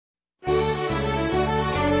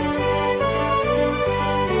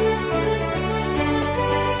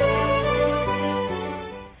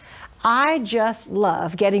I just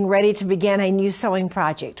love getting ready to begin a new sewing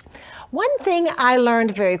project. One thing I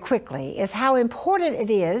learned very quickly is how important it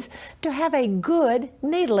is to have a good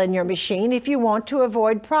needle in your machine if you want to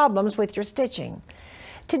avoid problems with your stitching.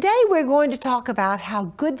 Today we're going to talk about how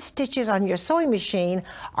good stitches on your sewing machine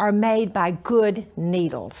are made by good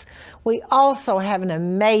needles. We also have an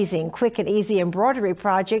amazing quick and easy embroidery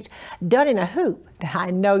project done in a hoop that I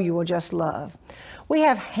know you will just love. We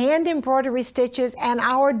have hand embroidery stitches, and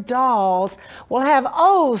our dolls will have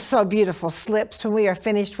oh so beautiful slips when we are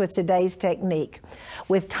finished with today's technique.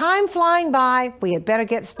 With time flying by, we had better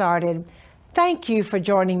get started. Thank you for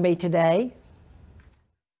joining me today.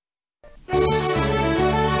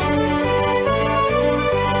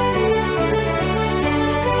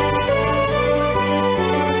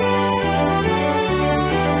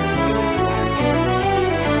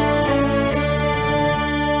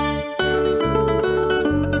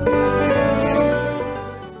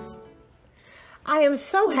 I am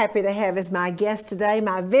so happy to have as my guest today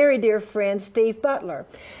my very dear friend Steve Butler.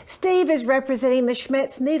 Steve is representing the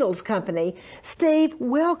Schmetz Needles Company. Steve,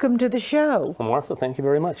 welcome to the show. Well, Martha, thank you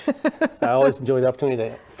very much. I always enjoy the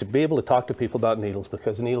opportunity to be able to talk to people about needles,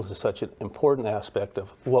 because needles is such an important aspect of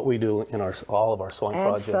what we do in all of our sewing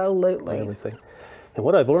projects. Absolutely. And everything. And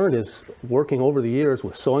what I've learned is, working over the years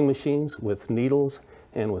with sewing machines, with needles,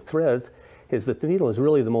 and with threads, is that the needle is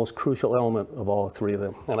really the most crucial element of all three of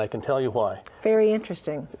them, and I can tell you why. Very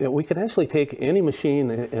interesting. We can actually take any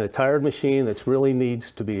machine, a tired machine that really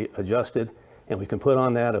needs to be adjusted, and we can put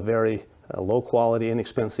on that a very low quality,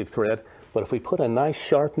 inexpensive thread, but if we put a nice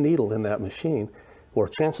sharp needle in that machine, well,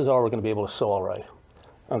 chances are we're going to be able to sew all right.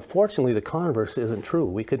 Unfortunately, the converse isn't true.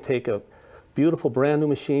 We could take a beautiful brand new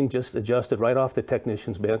machine, just adjusted right off the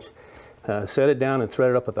technician's bench, set it down and thread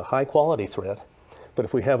it up with a high quality thread. But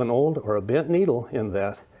if we have an old or a bent needle in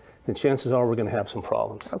that, then chances are we're going to have some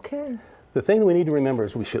problems. Okay. The thing that we need to remember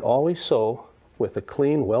is we should always sew with a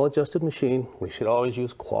clean, well-adjusted machine. We should always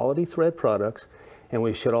use quality thread products, and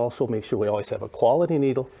we should also make sure we always have a quality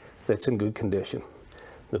needle that's in good condition.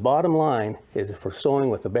 The bottom line is, if we're sewing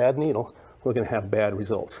with a bad needle, we're going to have bad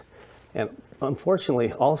results. And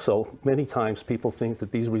unfortunately, also, many times people think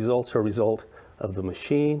that these results are a result of the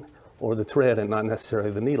machine or the thread and not necessarily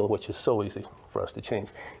the needle, which is so easy for us to change.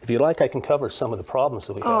 If you like, I can cover some of the problems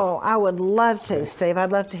that we have. Oh, I would love to, Steve. I'd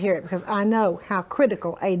love to hear it, because I know how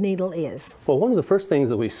critical a needle is. Well, one of the first things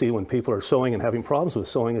that we see when people are sewing and having problems with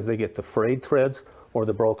sewing is they get the frayed threads or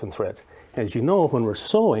the broken threads. As you know, when we're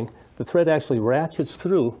sewing, the thread actually ratchets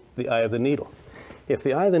through the eye of the needle. If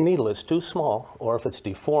the eye of the needle is too small, or if it's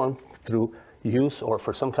deformed through use or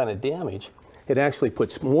for some kind of damage, it actually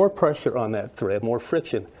puts more pressure on that thread, more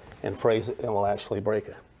friction, and frays it, and will actually break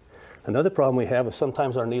it. Another problem we have is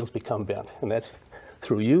sometimes our needles become bent, and that's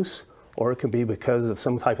through use, or it can be because of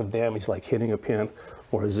some type of damage like hitting a pin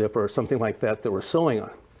or a zipper or something like that that we're sewing on.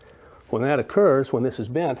 When that occurs, when this is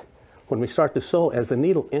bent, when we start to sew, as the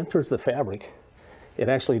needle enters the fabric, it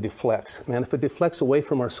actually deflects. And if it deflects away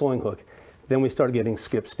from our sewing hook, then we start getting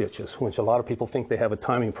skip stitches, which a lot of people think they have a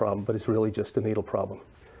timing problem, but it's really just a needle problem.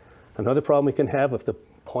 Another problem we can have if the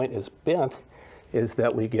point is bent is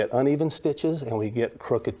that we get uneven stitches and we get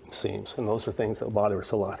crooked seams, and those are things that bother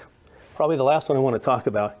us a lot. Probably the last one I want to talk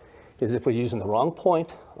about is if we're using the wrong point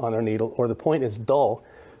on our needle, or the point is dull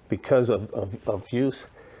because of use,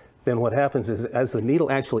 then what happens is, as the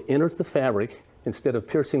needle actually enters the fabric, instead of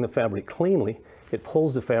piercing the fabric cleanly, it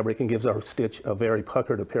pulls the fabric and gives our stitch a very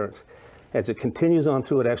puckered appearance. As it continues on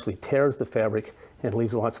through, it actually tears the fabric and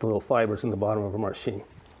leaves lots of little fibers in the bottom of our machine,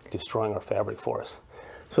 destroying our fabric for us.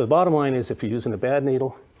 So the bottom line is, if you're using a bad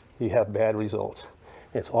needle, you have bad results.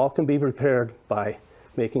 It's all can be repaired by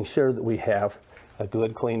making sure that we have a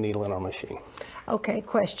good, clean needle in our machine. Okay,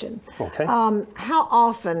 question. Okay. How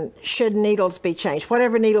often should needles be changed?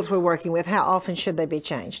 Whatever needles we're working with, how often should they be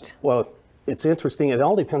changed? Well, it's interesting. It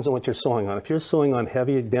all depends on what you're sewing on. If you're sewing on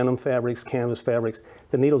heavy denim fabrics, canvas fabrics,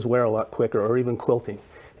 the needles wear a lot quicker, or even quilting.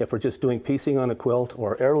 If we're just doing piecing on a quilt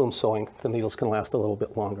or heirloom sewing, the needles can last a little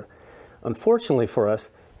bit longer. Unfortunately for us,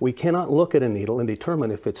 we cannot look at a needle and determine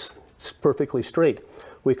if it's perfectly straight.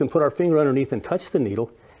 We can put our finger underneath and touch the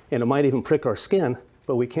needle, and it might even prick our skin,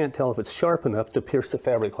 but we can't tell if it's sharp enough to pierce the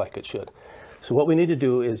fabric like it should. So what we need to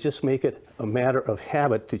do is just make it a matter of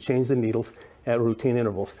habit to change the needles at routine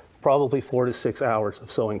intervals, probably 4 to 6 hours of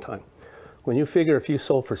sewing time. When you figure if you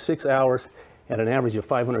sew for 6 hours at an average of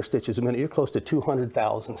 500 stitches a minute, you're close to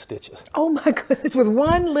 200,000 stitches. Oh my goodness, with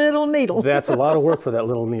one little needle. That's a lot of work for that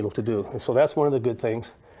little needle to do. And so that's one of the good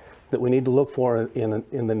things that we need to look for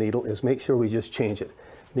in the needle, is make sure we just change it.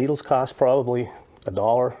 Needles cost probably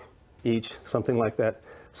 $1 each, something like that.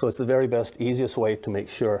 So it's the very best, easiest way to make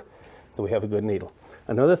sure that we have a good needle.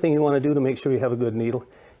 Another thing you want to do to make sure you have a good needle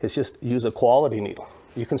is just use a quality needle.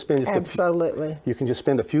 You can spend just you can just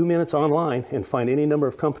spend a few minutes online and find any number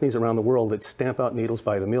of companies around the world that stamp out needles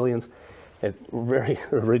by the millions at very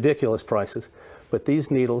ridiculous prices. But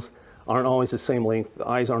these needles aren't always the same length, the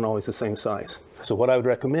eyes aren't always the same size. So what I would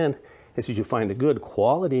recommend is that you find a good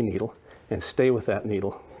quality needle and stay with that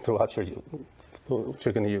needle throughout what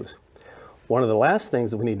you're going to use. One of the last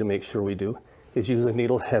things that we need to make sure we do is use a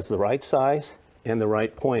needle that has the right size and the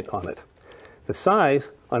right point on it. The size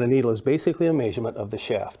on a needle is basically a measurement of the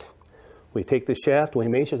shaft. We take the shaft, we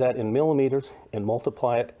measure that in millimeters and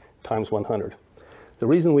multiply it times 100. The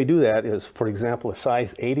reason we do that is, for example, a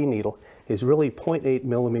size 80 needle is really 0.8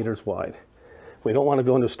 millimeters wide. We don't want to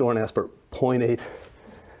go into a store and ask for 0.8.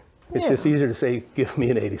 It's just easier to say, give me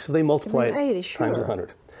an 80. So they multiply it 80, sure. times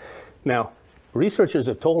 100. Now, researchers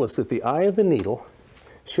have told us that the eye of the needle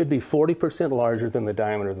should be 40% larger than the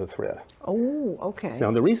diameter of the thread. Oh, okay.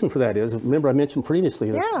 Now, the reason for that is, remember I mentioned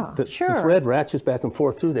previously that the thread ratchets back and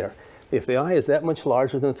forth through there. If the eye is that much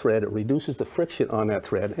larger than the thread, it reduces the friction on that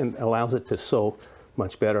thread and allows it to sew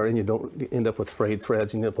much better, and you don't end up with frayed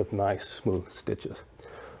threads, you end up with nice, smooth stitches.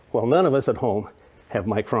 Well, none of us at home have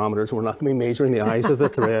micrometers. We're not going to be measuring the eyes of the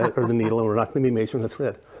thread or the needle, and we're not going to be measuring the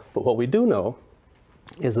thread. But what we do know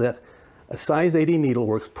is that a size 80 needle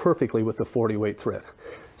works perfectly with the 40 weight thread.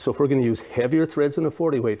 So if we're going to use heavier threads than a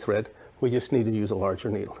 40 weight thread, we just need to use a larger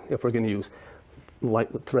needle. If we're going to use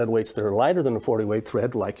thread weights that are lighter than a 40 weight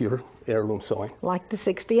thread, like your heirloom sewing, like the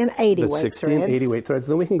 60 and 80 weight threads. The 60 and 80 weight threads,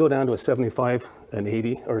 then we can go down to a 75 and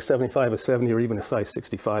 80, or 75, a 70, or even a size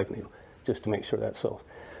 65 needle, just to make sure that sews.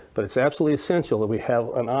 But it's absolutely essential that we have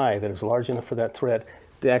an eye that is large enough for that thread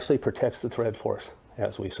that actually protects the thread for us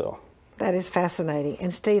as we sew. That is fascinating.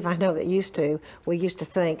 And Steve, I know that we used to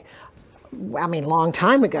think, I mean, a long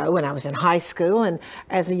time ago when I was in high school and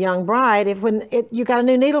as a young bride, you got a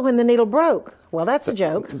new needle when the needle broke. Well, that's a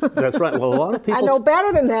joke. That's right. Well, a lot of people... I know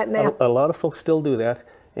better than that now. A lot of folks still do that.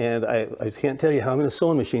 And I can't tell you how many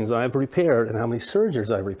sewing machines I've repaired and how many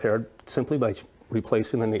sergers I've repaired simply by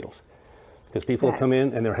replacing the needles. Because people come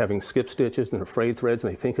in and they're having skip stitches and they're frayed threads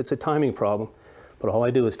and they think it's a timing problem. But all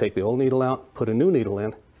I do is take the old needle out, put a new needle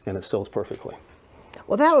in, and it sews perfectly.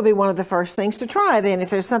 Well, that would be one of the first things to try then. If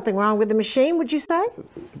there's something wrong with the machine, would you say?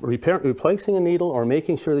 Replacing a needle or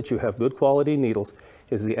making sure that you have good quality needles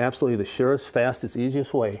is absolutely the surest, fastest,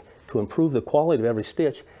 easiest way to improve the quality of every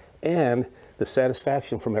stitch and the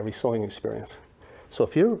satisfaction from every sewing experience. So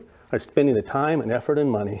if you are spending the time and effort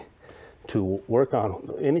and money to work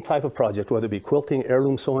on any type of project, whether it be quilting,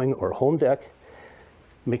 heirloom sewing, or home deck,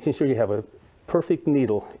 making sure you have a perfect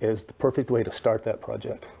needle is the perfect way to start that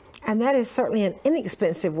project. And that is certainly an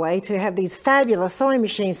inexpensive way to have these fabulous sewing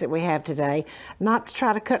machines that we have today, not to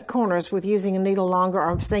try to cut corners with using a needle longer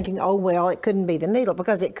or thinking, oh, well, it couldn't be the needle,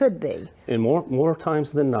 because it could be. And more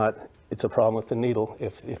times than not, it's a problem with the needle.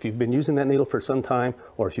 If you've been using that needle for some time,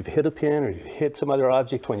 or if you've hit a pin or you've hit some other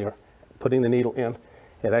object when you're putting the needle in,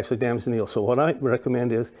 it actually damages the needle. So what I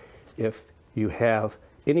recommend is, if you have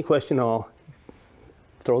any question at all,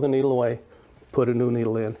 throw the needle away, put a new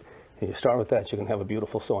needle in, and you start with that, you can have a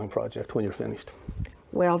beautiful sewing project when you're finished.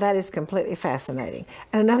 Well, that is completely fascinating.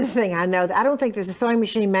 And another thing I know, that I don't think there's a sewing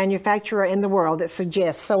machine manufacturer in the world that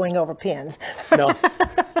suggests sewing over pins. No.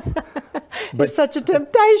 It's such a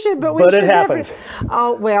temptation, but it happens.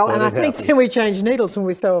 Oh, well, and I think then we change needles when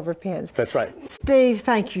we sew over pins. That's right. Steve,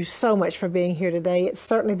 thank you so much for being here today. It's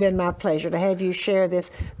certainly been my pleasure to have you share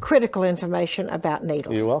this critical information about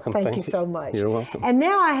needles. You're welcome. Thank you so much. You're welcome. And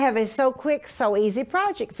now I have a so quick, so easy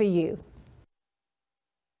project for you.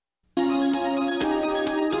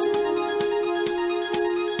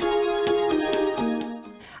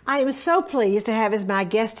 I am so pleased to have as my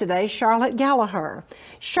guest today Charlotte Gallaher.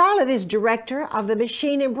 Charlotte is director of the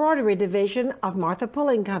Machine Embroidery Division of Martha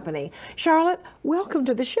Pulling Company. Charlotte, welcome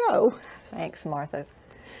to the show. Thanks, Martha.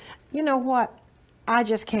 You know what? I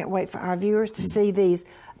just can't wait for our viewers to see these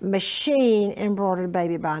machine embroidered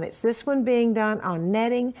baby bonnets. This one being done on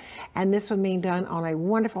netting and this one being done on a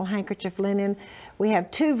wonderful handkerchief linen. We have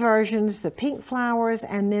two versions, the pink flowers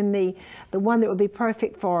and then the one that would be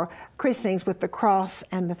perfect for christenings with the cross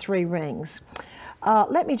and the 3 rings.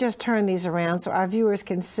 Let me just turn these around so our viewers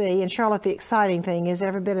can see. And Charlotte, the exciting thing is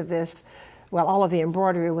every bit of this, well, all of the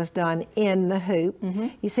embroidery was done in the hoop. Mm-hmm.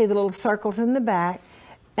 You see the little circles in the back.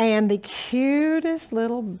 And the cutest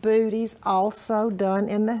little booties also done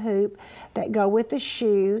in the hoop that go with the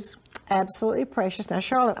shoes. Absolutely precious. Now,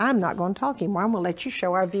 Charlotte, I'm not going to talk anymore. I'm going to let you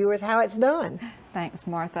show our viewers how it's done. Thanks,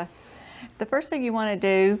 Martha. The first thing you want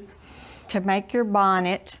to do to make your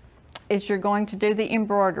bonnet is you're going to do the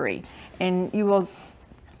embroidery. And you will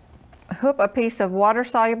hoop a piece of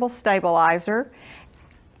water-soluble stabilizer,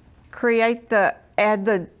 add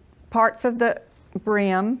the parts of the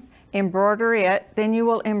brim, embroider it, then you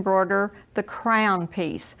will embroider the crown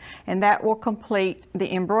piece, and that will complete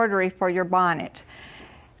the embroidery for your bonnet.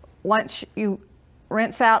 Once you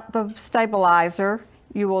rinse out the stabilizer,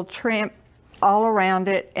 you will trim all around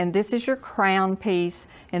it, and this is your crown piece,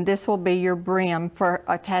 and this will be your brim for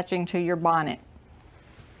attaching to your bonnet.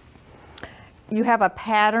 You have a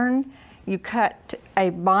pattern. You cut a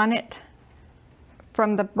bonnet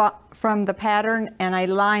from the pattern and a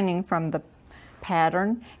lining from the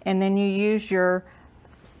pattern, and then you use your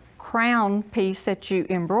crown piece that you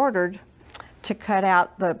embroidered to cut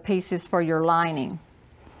out the pieces for your lining.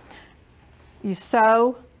 You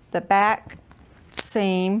sew the back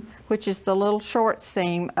seam, which is the little short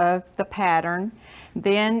seam of the pattern.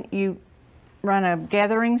 Then you run a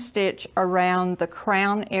gathering stitch around the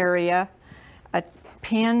crown area,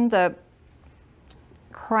 pin the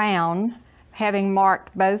crown, having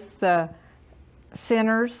marked both the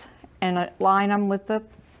centers, and line them with the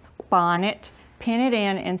bonnet, pin it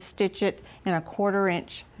in and stitch it in a 1/4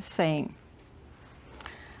 inch seam.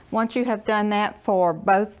 Once you have done that for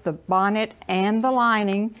both the bonnet and the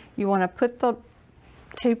lining, you want to put the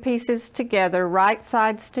two pieces together, right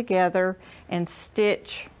sides together, and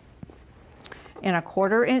stitch in a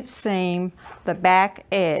 1/4 inch seam the back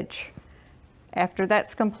edge. After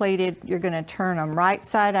that's completed, you're going to turn them right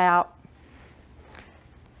side out,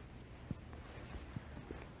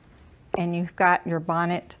 and you've got your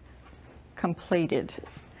bonnet completed,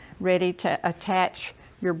 ready to attach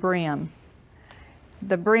your brim.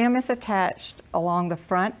 The brim is attached along the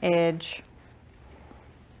front edge.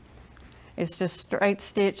 It's just straight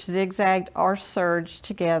stitch, zigzagged, or serged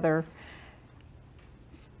together.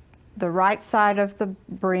 The right side of the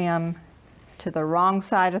brim to the wrong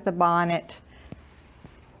side of the bonnet.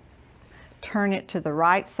 Turn it to the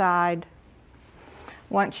right side.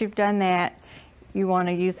 Once you've done that, you want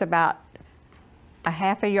to use about a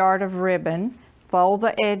 1/2 yard of ribbon. Fold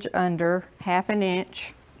the edge under 1/2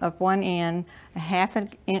 inch of one end, a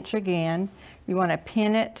 1/2 inch again. You want to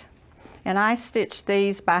pin it, and I stitch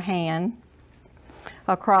these by hand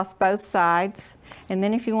across both sides. And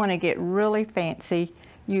then if you want to get really fancy,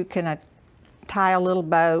 you can tie a little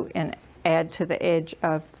bow and add to the edge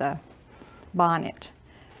of the bonnet.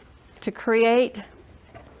 To create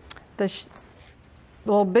the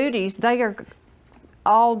little booties, they are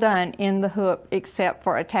all done in the hoop except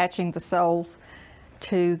for attaching the soles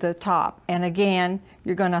to the top. And again,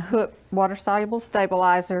 you're going to hoop water-soluble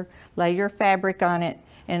stabilizer, lay your fabric on it,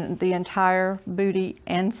 and the entire booty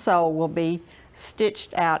and sole will be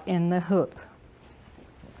stitched out in the hoop.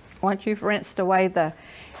 Once you've rinsed away the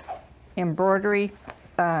embroidery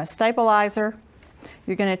stabilizer,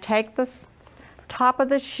 you're going to take the top of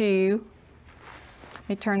the shoe. Let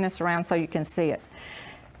me turn this around so you can see it.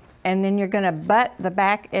 And then you're going to butt the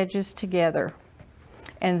back edges together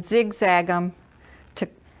and zigzag them to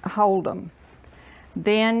hold them.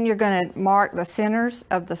 Then you're going to mark the centers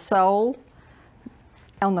of the sole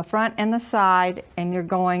on the front and the side, and you're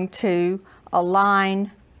going to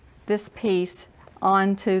align this piece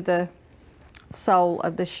onto the sole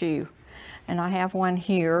of the shoe. And I have one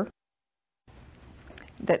here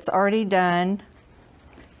that's already done,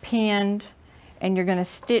 pinned, and you're going to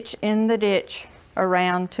stitch in the ditch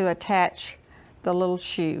around to attach the little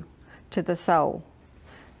shoe to the sole.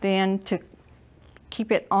 Then to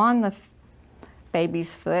keep it on the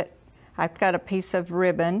baby's foot, I've got a piece of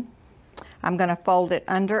ribbon. I'm going to fold it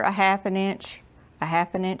under a 1/2 inch, a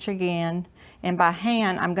 1/2 inch again, and by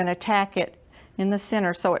hand I'm going to tack it in the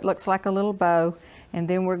center so it looks like a little bow, and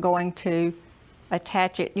then we're going to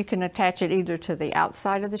attach it. You can attach it either to the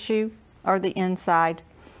outside of the shoe or the inside,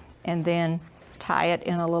 and then tie it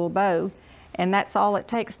in a little bow. And that's all it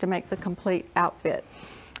takes to make the complete outfit.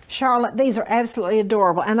 Charlotte, these are absolutely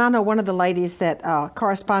adorable. And I know one of the ladies that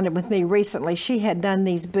corresponded with me recently, she had done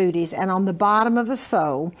these booties, and on the bottom of the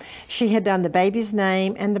sole, she had done the baby's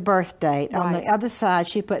name and the birth date. Right. On the other side,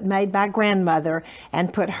 she put made by grandmother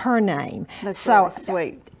and put her name. That's so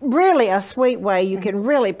sweet. Really a sweet way you can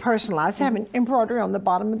really personalize having embroidery on the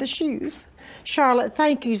bottom of the shoes. Charlotte,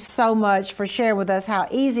 thank you so much for sharing with us how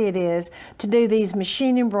easy it is to do these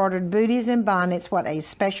machine embroidered booties and bonnets. What a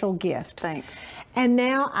special gift. Thanks. And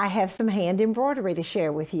now I have some hand embroidery to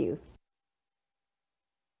share with you.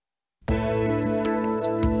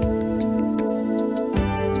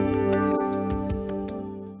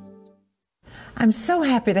 I'm so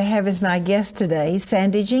happy to have as my guest today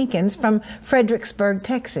Sandy Jenkins from Fredericksburg,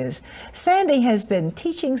 Texas. Sandy has been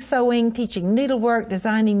teaching sewing, teaching needlework,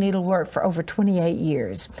 designing needlework for over 28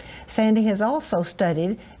 years. Sandy has also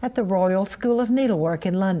studied at the Royal School of Needlework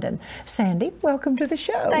in London. Sandy, welcome to the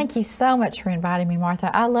show. Thank you so much for inviting me, Martha.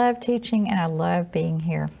 I love teaching and I love being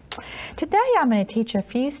here. Today I'm going to teach a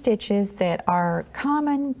few stitches that are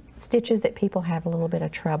common stitches that people have a little bit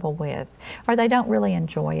of trouble with, or they don't really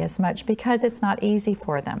enjoy as much because it's not easy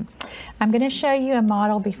for them. I'm going to show you a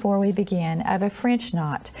model before we begin of a French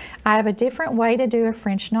knot. I have a different way to do a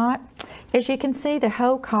French knot. As you can see, the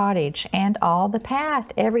whole cottage and all the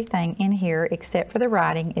path, everything in here except for the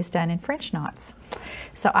writing is done in French knots.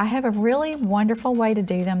 So I have a really wonderful way to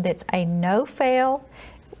do them that's a no-fail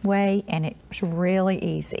way, and it's really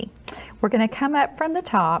easy. We're going to come up from the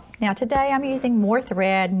top. Now today I'm using more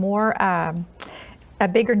thread, a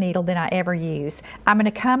bigger needle than I ever use. I'm going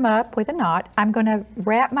to come up with a knot. I'm going to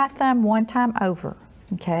wrap my thumb one time over,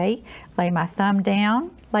 okay? Lay my thumb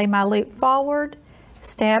down, lay my loop forward,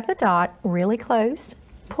 stab the dot really close,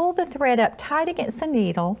 pull the thread up tight against the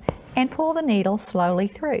needle, and pull the needle slowly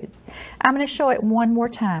through. I'm going to show it one more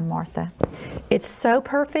time, Martha. It's so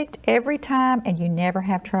perfect every time and you never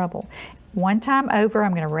have trouble. One time over,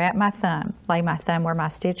 I'm going to wrap my thumb, lay my thumb where my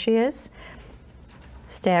stitch is,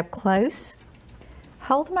 stab close,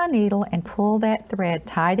 hold my needle and pull that thread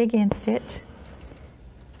tight against it,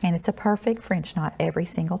 and it's a perfect French knot every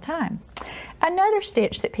single time. Another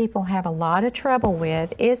stitch that people have a lot of trouble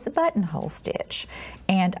with is the buttonhole stitch.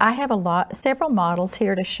 And I have several models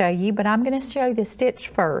here to show you, but I'm going to show you the stitch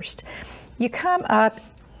first. You come up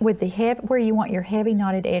with the where you want your heavy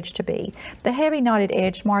knotted edge to be. The heavy knotted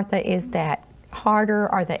edge, Martha, is that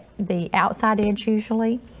harder, or the outside edge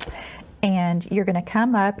usually. And you're going to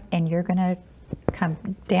come up and you're going to come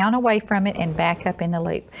down away from it and back up in the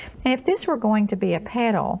loop. And if this were going to be a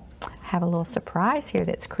petal, I have a little surprise here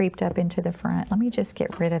that's creeped up into the front. Let me just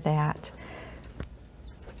get rid of that.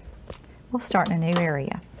 We'll start in a new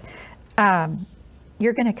area.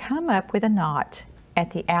 You're going to come up with a knot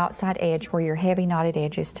at the outside edge where your heavy knotted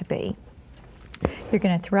edge is to be. You're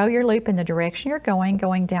going to throw your loop in the direction you're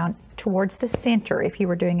going down towards the center if you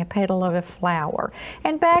were doing a petal of a flower,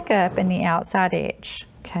 and back up in the outside edge,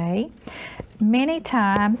 okay? Many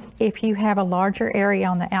times, if you have a larger area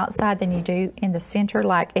on the outside than you do in the center,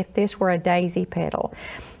 like if this were a daisy petal,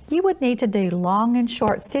 you would need to do long and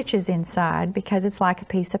short stitches inside because it's like a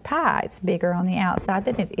piece of pie. It's bigger on the outside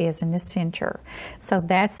than it is in the center. So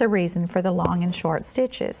that's the reason for the long and short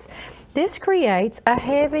stitches. This creates a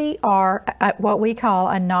heavy, or what we call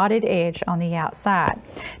a knotted edge on the outside.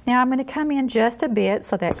 Now I'm going to come in just a bit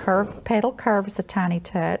so that petal curves a tiny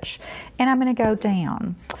touch, and I'm going to go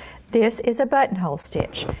down. This is a buttonhole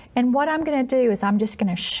stitch, and what I'm going to do is I'm just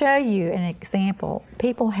going to show you an example.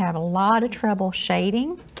 People have a lot of trouble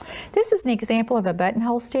shading. This is an example of a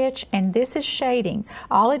buttonhole stitch, and this is shading.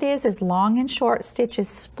 All it is long and short stitches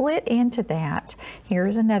split into that.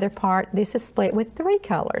 Here's another part. This is split with 3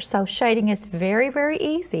 colors, so shading is very, very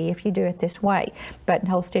easy if you do it this way.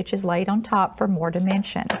 Buttonhole stitch is laid on top for more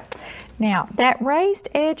dimension. Now, that raised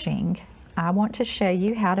edging, I want to show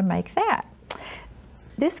you how to make that.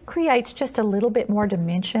 This creates just a little bit more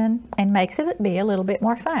dimension and makes it be a little bit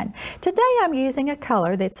more fun. Today I'm using a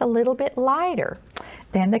color that's a little bit lighter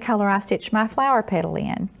than the color I stitched my flower petal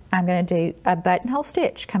in. I'm going to do a buttonhole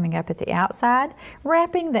stitch coming up at the outside,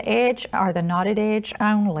 wrapping the edge, or the knotted edge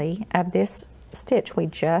only, of this stitch we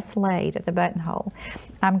just laid at the buttonhole.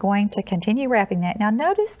 I'm going to continue wrapping that. Now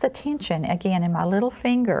notice the tension again in my little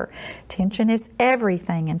finger. Tension is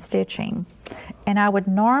everything in stitching. And I would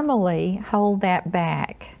normally hold that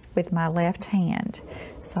back with my left hand.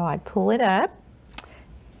 So I'd pull it up,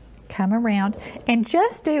 come around, and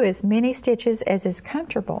just do as many stitches as is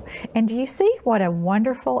comfortable. And do you see what a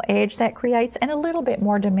wonderful edge that creates, and a little bit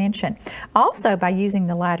more dimension? Also, by using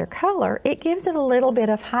the lighter color, it gives it a little bit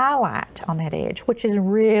of highlight on that edge, which is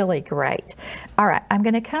really great. All right, I'm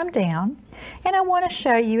going to come down, and I want to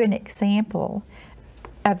show you an example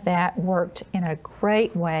of that worked in a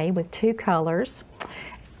great way with 2 colors.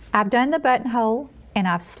 I've done the buttonhole, and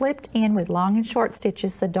I've slipped in with long and short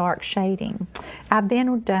stitches the dark shading. I've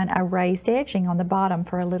then done a raised edging on the bottom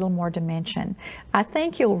for a little more dimension. I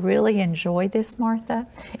think you'll really enjoy this, Martha,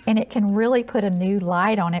 and it can really put a new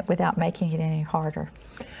light on it without making it any harder.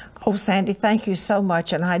 Oh, Sandy, thank you so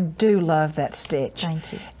much, and I do love that stitch.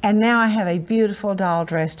 Thank you. And now I have a beautiful doll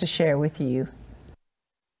dress to share with you.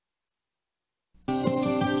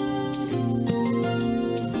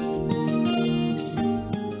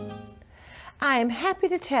 I am happy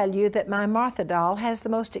to tell you that my Martha doll has the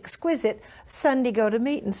most exquisite Sunday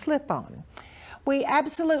go-to-meeting slip-on. We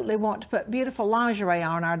absolutely want to put beautiful lingerie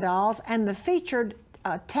on our dolls, and the featured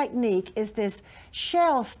technique is this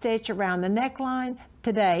shell stitch around the neckline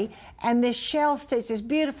today, and this shell stitch, this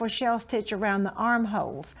beautiful shell stitch around the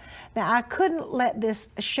armholes. Now, I couldn't let this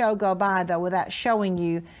show go by though without showing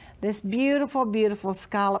you this beautiful, beautiful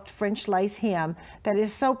scalloped French lace hem that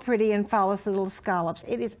is so pretty and follows the little scallops.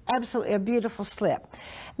 It is absolutely a beautiful slip.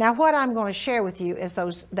 Now, what I'm going to share with you is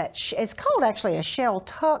it's called actually a shell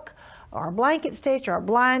tuck, or a blanket stitch, or a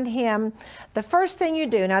blind hem. The first thing you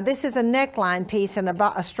do, now this is a neckline piece and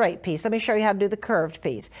a straight piece. Let me show you how to do the curved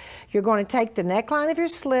piece. You're going to take the neckline of your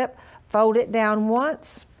slip, fold it down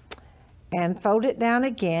once, and fold it down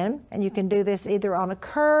again. And you can do this either on a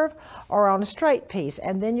curve or on a straight piece.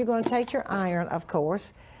 And then you're going to take your iron, of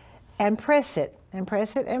course, and press it, and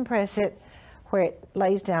press it, and press it where it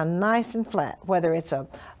lays down nice and flat, whether it's a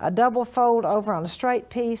double fold over on a straight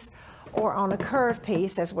piece or on a curved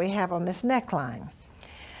piece as we have on this neckline.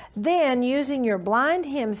 Then using your blind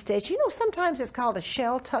hem stitch, you know, sometimes it's called a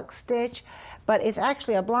shell tuck stitch, but it's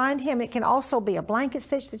actually a blind hem. It can also be a blanket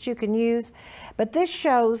stitch that you can use, but this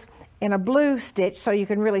shows in a blue stitch so you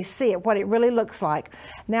can really see it, what it really looks like.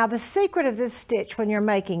 Now, the secret of this stitch when you're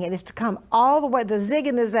making it is to come all the way, the zig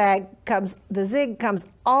comes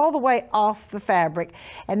all the way off the fabric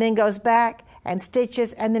and then goes back and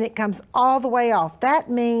stitches, and then it comes all the way off.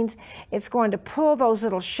 That means it's going to pull those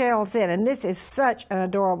little shells in, and this is such an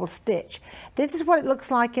adorable stitch. This is what it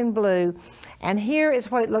looks like in blue, and here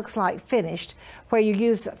is what it looks like finished, where you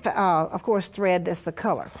use, of course, thread. That's the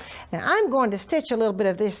color. Now, I'm going to stitch a little bit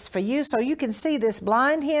of this for you so you can see this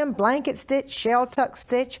blind hem, blanket stitch, shell tuck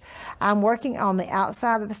stitch. I'm working on the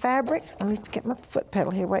outside of the fabric. Let me get my foot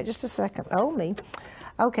pedal here. Wait just a second. Oh, me.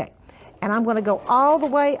 Okay. And I'm going to go all the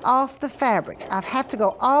way off the fabric. I have to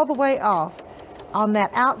go all the way off on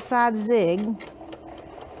that outside zig.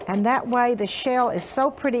 And that way the shell is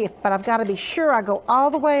so pretty, but I've got to be sure I go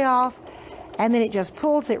all the way off, and then it just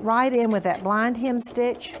pulls it right in with that blind hem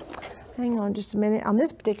stitch. Hang on just a minute. On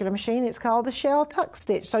this particular machine, it's called the shell tuck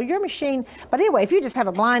stitch. So your machine, but anyway, if you just have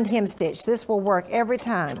a blind hem stitch, this will work every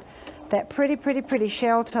time. That pretty, pretty, pretty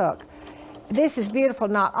shell tuck. This is beautiful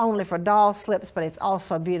not only for doll slips, but it's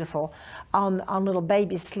also beautiful on little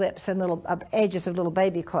baby slips and little edges of little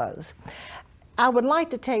baby clothes. I would like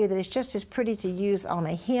to tell you that it's just as pretty to use on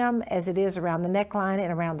a hem as it is around the neckline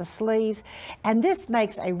and around the sleeves. And this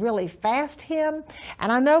makes a really fast hem.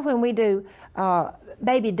 And I know when we do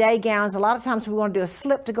baby day gowns, a lot of times we want to do a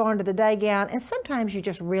slip to go under the day gown, and sometimes you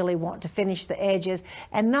just really want to finish the edges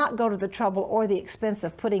and not go to the trouble or the expense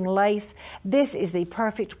of putting lace. This is the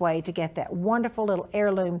perfect way to get that wonderful little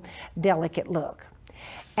heirloom delicate look.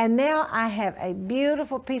 And now I have a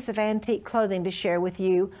beautiful piece of antique clothing to share with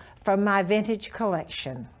you from my vintage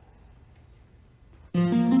collection.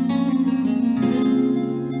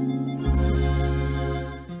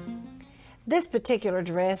 This particular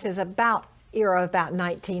dress is about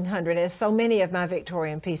 1900, as so many of my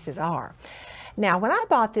Victorian pieces are. Now, when I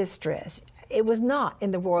bought this dress, it was not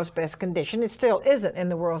in the world's best condition. It still isn't in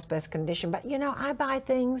the world's best condition, but you know, I buy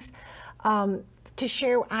things to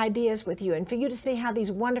share ideas with you and for you to see how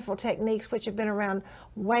these wonderful techniques, which have been around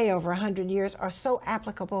way over 100 years, are so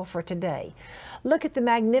applicable for today. Look at the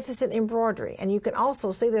magnificent embroidery, and you can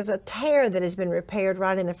also see there's a tear that has been repaired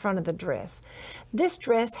right in the front of the dress. This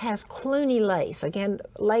dress has Cluny lace. Again,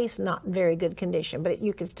 lace not in very good condition, but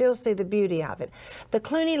you can still see the beauty of it. The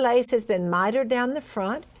Cluny lace has been mitered down the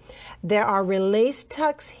front. There are release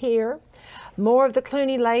tucks here. More of the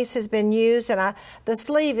Cluny lace has been used, and the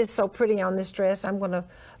sleeve is so pretty on this dress. I'm going to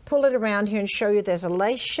pull it around here and show you. There's a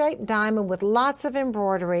lace-shaped diamond with lots of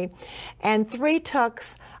embroidery and 3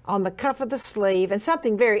 tucks on the cuff of the sleeve, and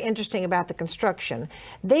something very interesting about the construction.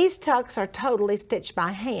 These tucks are totally stitched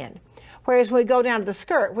by hand. Whereas when we go down to the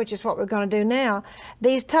skirt, which is what we're going to do now,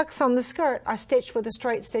 these tucks on the skirt are stitched with a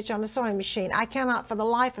straight stitch on a sewing machine. I cannot for the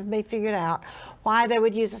life of me figure out why they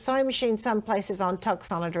would use a sewing machine some places on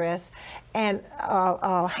tucks on a dress and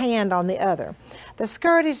hand on the other. The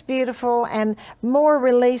skirt is beautiful, and more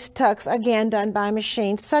release tucks, again done by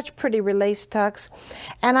machine. Such pretty release tucks.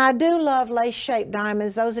 And I do love lace-shaped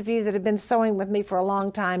diamonds. Those of you that have been sewing with me for a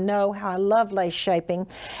long time know how I love lace shaping.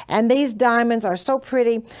 And these diamonds are so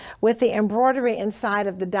pretty with the embroidery inside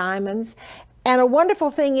of the diamonds. And a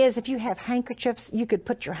wonderful thing is, if you have handkerchiefs, you could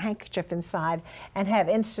put your handkerchief inside and have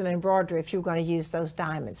instant embroidery if you're going to use those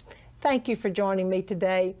diamonds. Thank you for joining me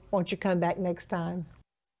today. Won't you come back next time?